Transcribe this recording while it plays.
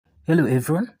Hello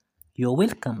everyone, you're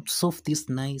welcome to solve this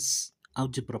nice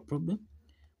algebra problem,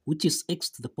 which is x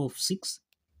to the power of 6.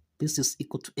 This is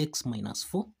equal to x minus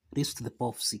 4 raised to the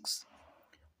power of 6.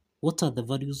 What are the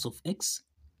values of x?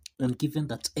 And given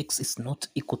that x is not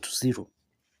equal to 0.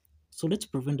 So let's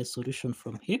prevent the solution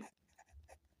from here.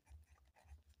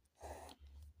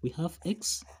 We have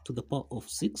x to the power of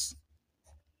 6.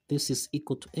 This is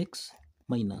equal to x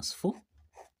minus 4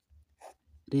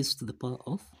 raised to the power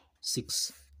of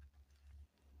 6.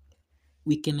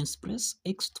 We can express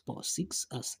x to the power 6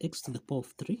 as x to the power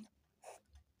of 3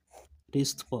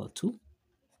 raised to the power 2.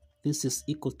 This is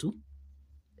equal to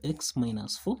x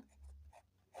minus 4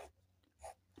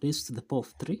 raised to the power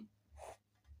of 3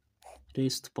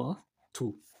 raised to the power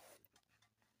 2.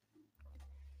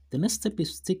 The next step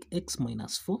is to take x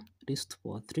minus 4 raised to the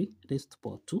power 3 raised to the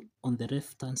power 2 on the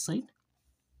left hand side.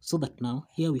 So that now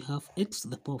here we have x to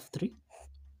the power of 3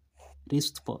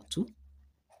 raised to the power 2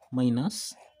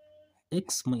 minus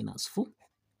x minus 4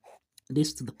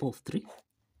 raised to the power of 3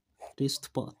 raised to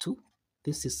the power 2.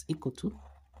 This is equal to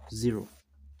 0.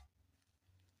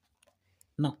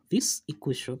 Now this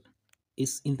equation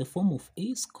is in the form of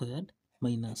a squared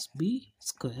minus b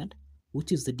squared,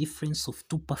 which is the difference of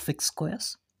two perfect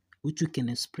squares, which we can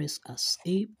express as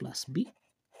a plus b,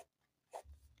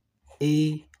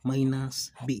 a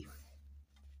minus b.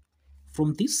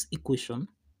 From this equation,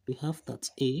 we have that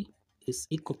a is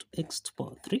equal to x to the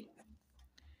power 3.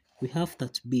 We have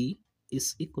that b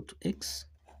is equal to x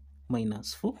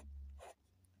minus 4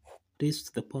 raised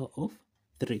to the power of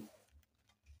 3.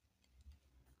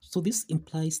 So this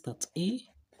implies that a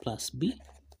plus b,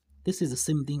 this is the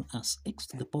same thing as x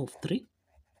to the power of 3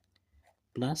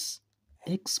 plus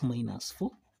x minus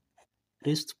 4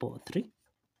 raised to the power 3.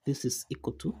 This is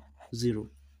equal to 0.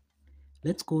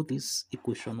 Let's call this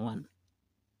equation 1.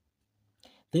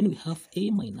 Then we have a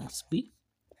minus b.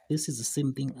 This is the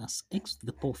same thing as x to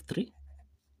the power of 3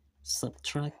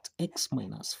 subtract x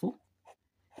minus 4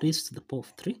 raised to the power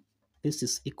of 3. This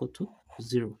is equal to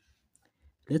 0.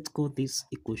 Let's call this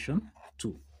equation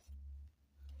 2.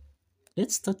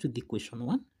 Let's start with equation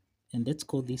 1 and let's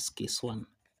call this case 1.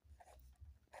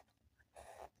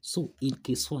 So in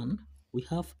case 1, we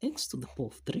have x to the power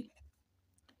of 3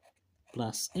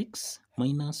 plus x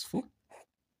minus 4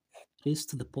 raised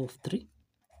to the power of 3.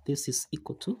 This is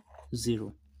equal to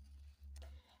 0.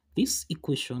 This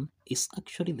equation is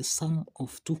actually the sum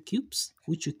of two cubes,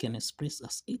 which you can express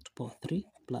as a to the power 3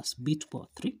 plus b to the power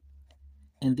 3.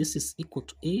 And this is equal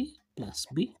to a plus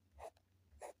b.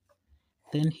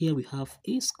 Then here we have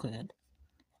a squared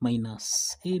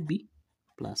minus ab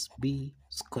plus b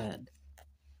squared.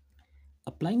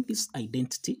 Applying this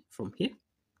identity from here,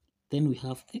 then we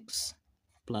have x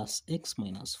plus x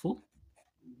minus 4.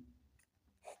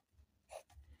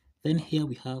 Then here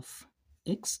we have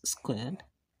x squared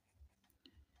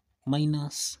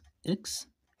minus x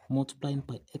multiplied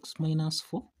by x minus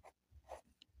 4,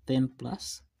 then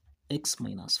plus x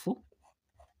minus 4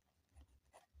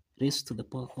 raised to the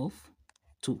power of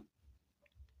 2.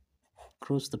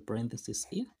 Cross the parenthesis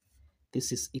here.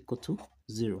 This is equal to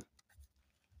 0.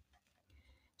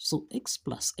 So x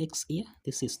plus x here,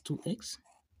 this is 2x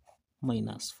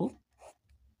minus 4.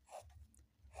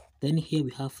 Then here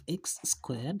we have x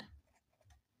squared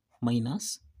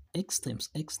minus x times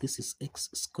x, this is x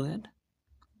squared,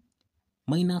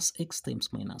 minus x times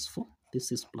minus 4,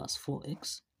 this is plus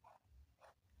 4x.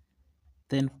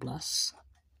 Then plus,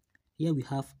 here we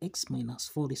have x minus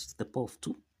 4 raised to the power of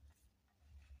 2.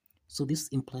 So this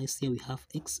implies here we have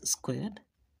x squared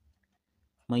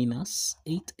minus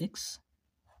 8x,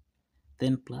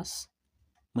 then plus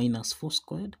minus 4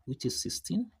 squared, which is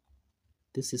 16.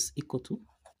 This is equal to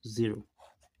 0.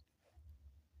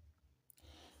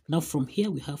 Now from here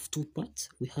we have two parts.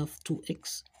 We have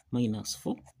 2x minus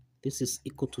 4. This is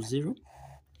equal to 0.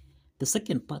 The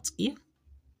second part here,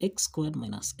 x squared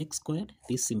minus x squared,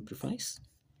 this simplifies.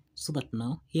 So that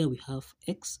now here we have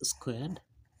x squared,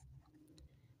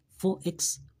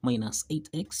 4x minus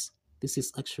 8x, this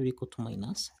is actually equal to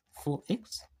minus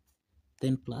 4x,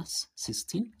 then plus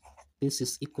 16, this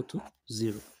is equal to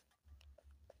 0.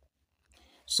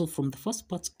 So from the first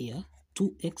part here,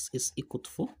 2x is equal to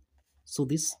 4. So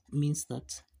this means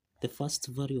that the first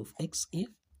value of x here,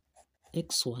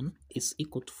 x1 is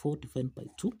equal to 4 divided by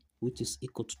 2, which is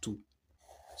equal to 2.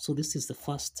 So this is the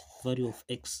first value of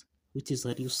x, which is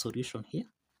a real solution here.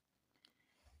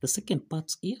 The second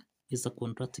part here is a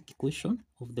quadratic equation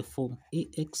of the form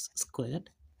ax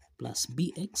squared plus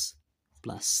bx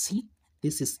plus c.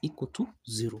 This is equal to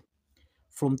 0.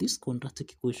 From this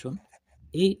quadratic equation,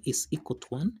 a is equal to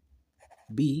 1,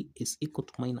 b is equal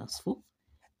to minus 4,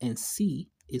 and c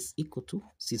is equal to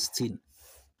 16.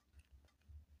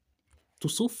 To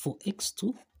solve for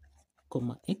x2,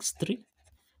 x3,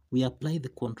 we apply the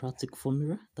quadratic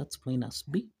formula, that's minus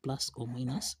b plus or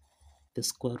minus the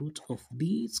square root of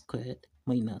b squared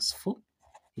minus 4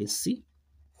 is c.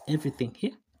 Everything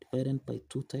here divided by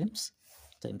 2 times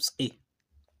a.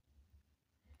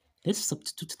 Let's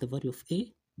substitute the value of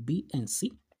a, b, and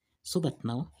c, so that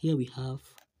now here we have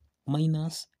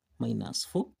minus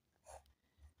 4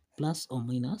 plus or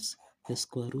minus the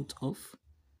square root of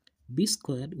b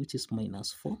squared, which is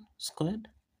minus 4 squared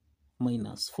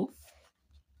minus 4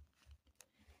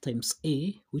 times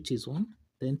a, which is 1,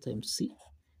 then times c,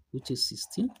 which is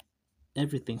 16.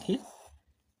 Everything here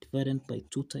divided by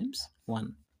 2 times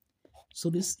 1. So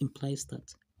this implies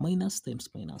that minus times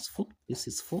minus 4, this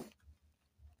is 4,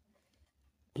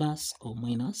 plus or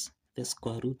minus the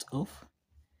square root of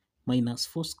minus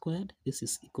 4 squared, this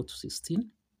is equal to 16.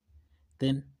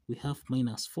 Then we have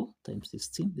minus 4 times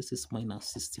 16, this is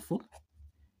minus 64.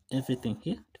 Everything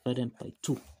here divided by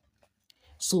 2.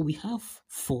 So we have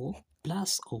 4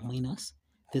 plus or minus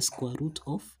the square root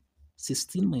of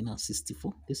 16 minus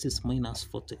 64, this is minus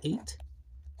 48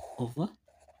 over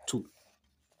 2.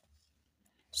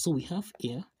 So we have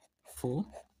here 4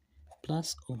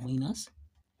 plus or minus,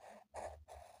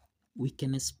 we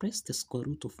can express the square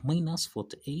root of minus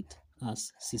 48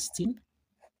 as 16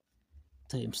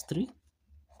 times 3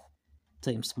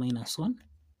 times minus 1,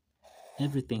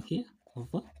 everything here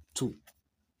over 2.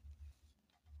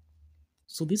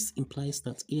 So this implies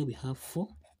that here we have 4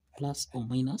 plus or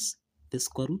minus the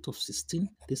square root of 16,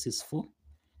 this is 4,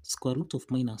 square root of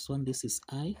minus 1, this is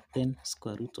I, then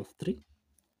square root of 3,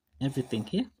 everything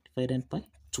here divided by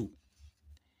 2.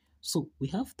 So we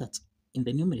have that in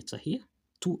the numerator here,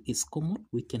 2 is common,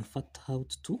 we can factor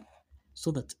out 2,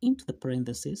 so that into the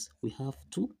parentheses we have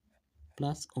 2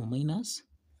 plus or minus,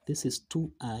 this is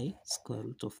 2i square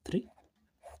root of 3,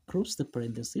 close the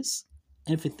parentheses,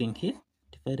 everything here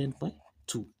divided by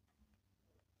 2.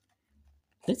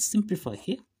 Let's simplify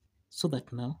here, so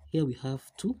that now here we have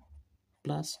 2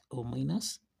 plus or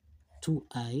minus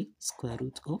 2i square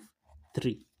root of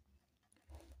 3.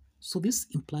 So this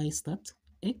implies that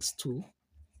x2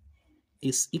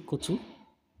 is equal to,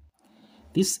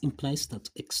 this implies that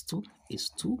x2 is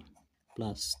 2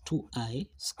 plus 2i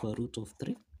square root of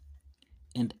 3,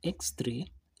 and x3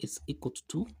 is equal to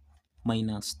 2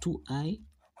 minus 2i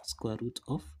square root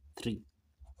of 3.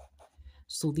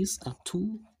 So these are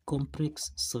two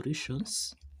complex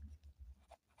solutions.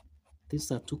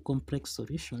 These are two complex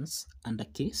solutions under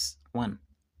case 1.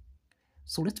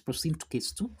 So let's proceed to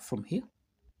case 2 from here.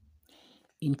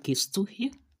 In case 2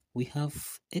 here, we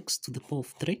have x to the power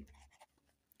of 3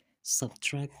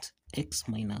 subtract x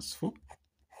minus 4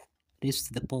 raised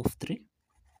to the power of 3.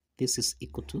 This is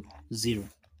equal to 0.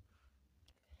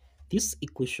 This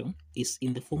equation is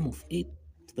in the form of a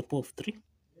to the power of 3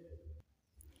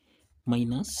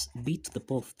 minus b to the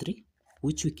power of 3,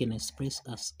 which we can express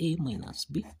as a minus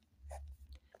b,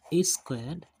 a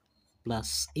squared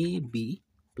plus ab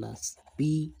plus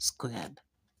b squared.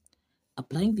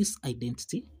 Applying this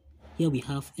identity, here we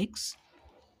have x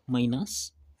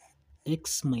minus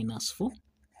 4.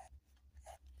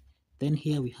 Then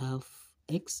here we have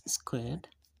x squared,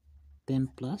 then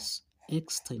plus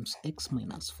x times x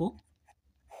minus 4,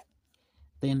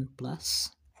 then plus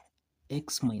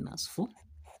x minus 4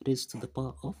 raised to the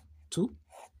power of 2,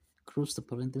 close the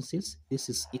parentheses, this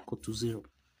is equal to 0.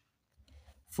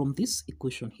 From this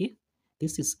equation here,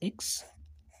 this is x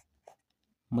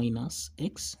minus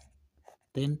x,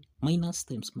 then minus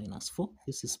times minus 4,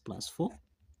 this is plus 4,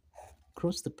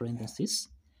 cross the parentheses.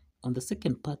 On the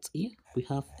second part here, we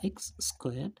have x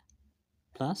squared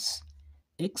plus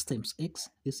x times x,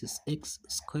 this is x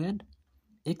squared,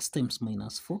 x times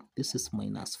minus 4, this is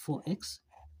minus 4x,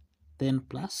 then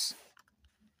plus,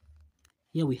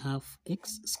 here we have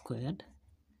x squared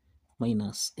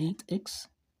minus 8x,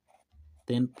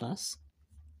 then plus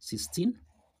 16,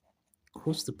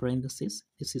 close the parentheses,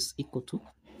 this is equal to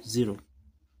 0.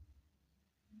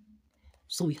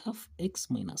 So we have x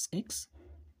minus x,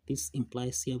 this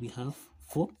implies here we have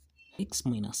 4, x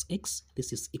minus x,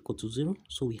 this is equal to 0,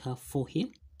 so we have 4 here,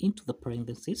 into the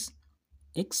parentheses,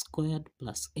 x squared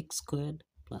plus x squared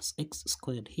plus x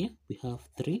squared here, we have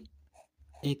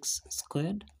 3x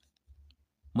squared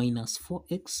minus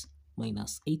 4x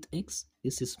minus 8x,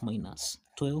 this is minus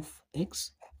 12x,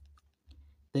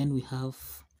 then we have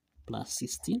plus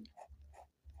 16,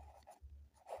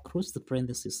 close the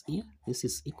parentheses here, this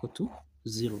is equal to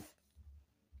 0.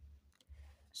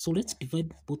 So let's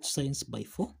divide both sides by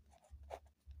 4,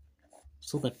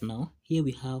 so that now here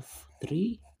we have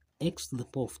 3x to the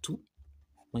power of 2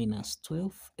 minus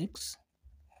 12x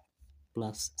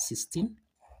plus 16.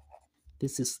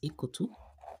 This is equal to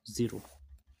 0.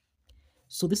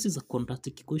 So this is a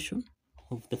quadratic equation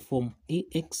of the form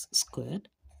ax squared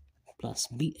plus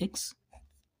bx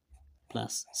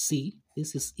plus c.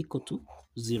 This is equal to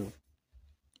 0.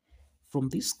 From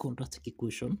this quadratic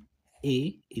equation,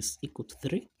 a is equal to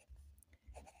 3,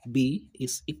 b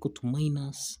is equal to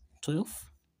minus 12,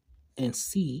 and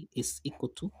c is equal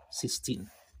to 16.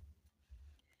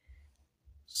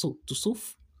 So to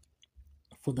solve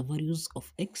for the values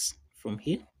of x from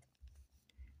here,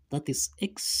 that is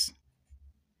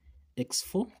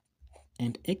x4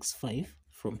 and x5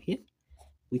 from here,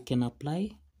 we can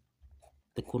apply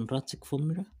the quadratic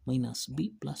formula minus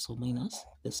b plus or minus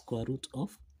the square root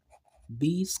of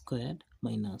b squared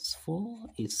minus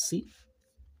 4 is c.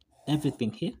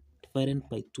 Everything here divided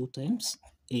by 2 times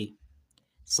a.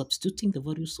 Substituting the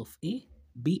values of a,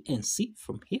 b, and c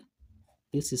from here,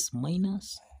 this is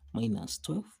minus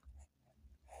 12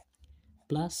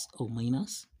 plus or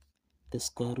minus the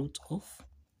square root of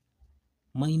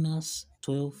minus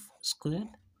 12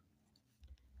 squared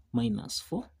minus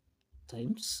 4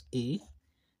 times a.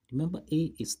 Remember,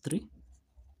 a is 3,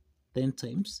 then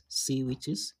times c, which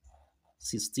is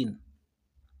 16.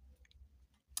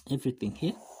 Everything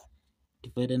here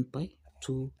divided by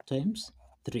 2 times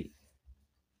 3.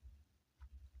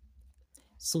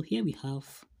 So here we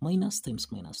have minus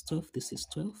times minus 12. This is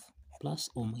 12 plus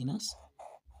or minus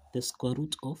the square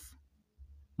root of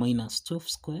minus 12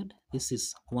 squared. This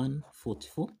is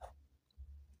 144.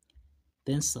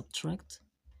 Then subtract.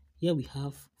 Here we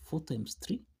have 4 times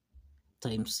 3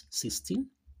 times 16.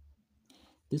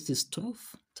 This is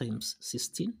 12 times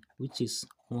 16, which is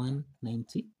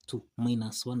 192,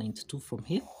 minus 192 from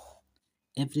here.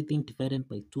 Everything divided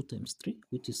by 2 times 3,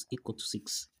 which is equal to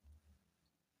 6.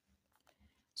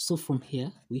 So from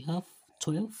here, we have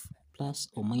 12 plus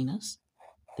or minus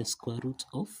the square root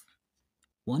of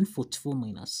 144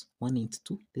 minus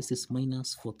 192. This is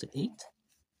minus 48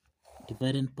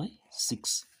 divided by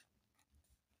 6.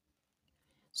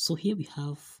 So here we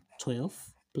have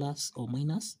 12 plus or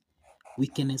minus. We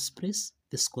can express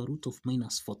the square root of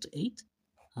minus 48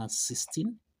 as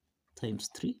 16 times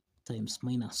 3 times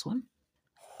minus 1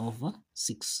 over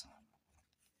 6.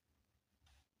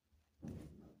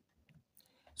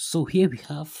 So here we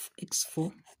have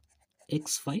x4,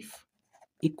 x5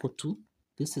 equal to,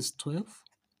 this is 12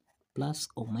 plus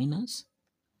or minus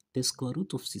the square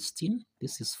root of 16,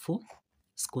 this is 4,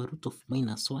 square root of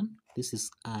minus 1, this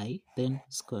is I, then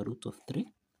square root of 3.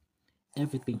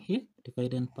 Everything here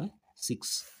divided by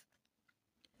 6.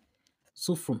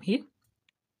 So from here,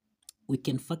 we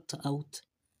can factor out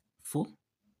 4.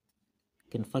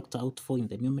 We can factor out 4 in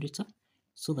the numerator,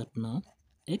 so that now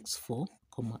x4,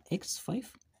 x5,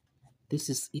 this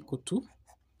is equal to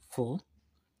 4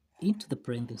 into the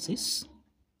parentheses.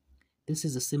 This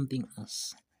is the same thing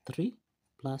as 3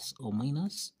 plus or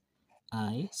minus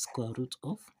I square root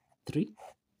of 3.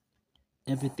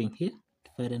 Everything here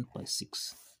divided by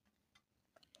 6.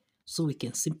 So we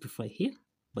can simplify here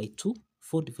by 2.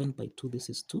 4 divided by 2, this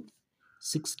is 2.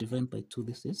 6 divided by 2,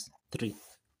 this is 3.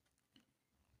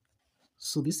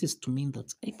 So this is to mean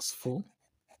that x4,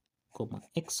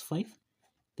 x5,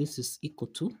 this is equal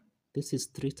to, this is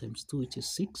 3 times 2, which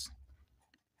is 6,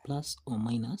 plus or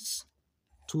minus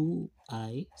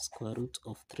 2i square root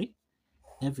of 3.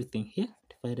 Everything here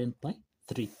divided by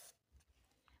 3.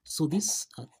 So these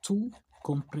are two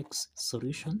complex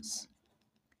solutions.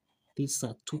 These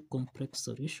are two complex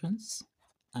solutions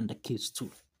under case 2.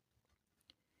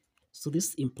 So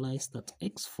this implies that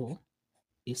x4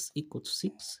 is equal to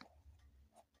 6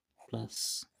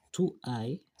 plus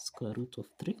 2i square root of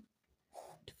 3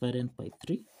 divided by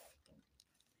 3,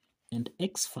 and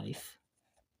x5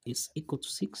 is equal to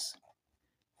 6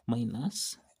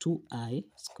 minus 2i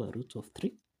square root of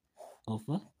 3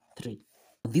 over 3.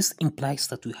 This implies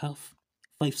that we have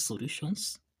 5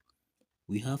 solutions.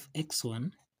 We have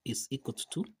x1 is equal to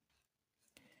 2.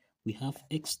 We have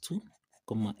x2,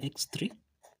 x3.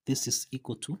 This is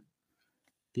equal to,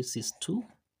 this is 2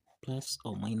 plus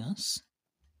or minus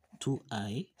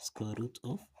 2i square root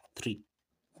of 3.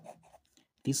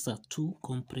 These are two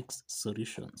complex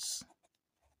solutions.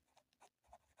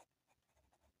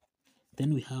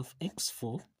 Then we have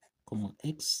x4,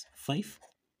 x5.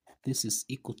 This is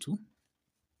equal to,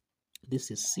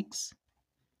 this is 6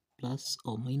 plus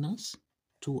or minus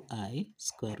 2i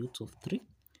square root of 3.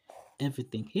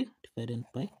 Everything here divided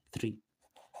by 3.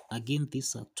 Again,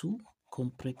 these are two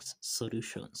complex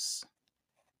solutions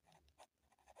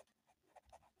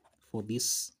for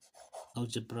this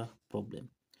algebra problem.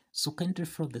 So kindly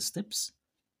follow the steps,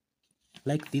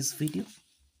 like this video,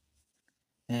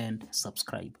 and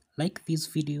subscribe. Like this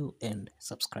video and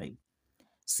subscribe.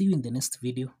 See you in the next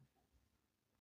video.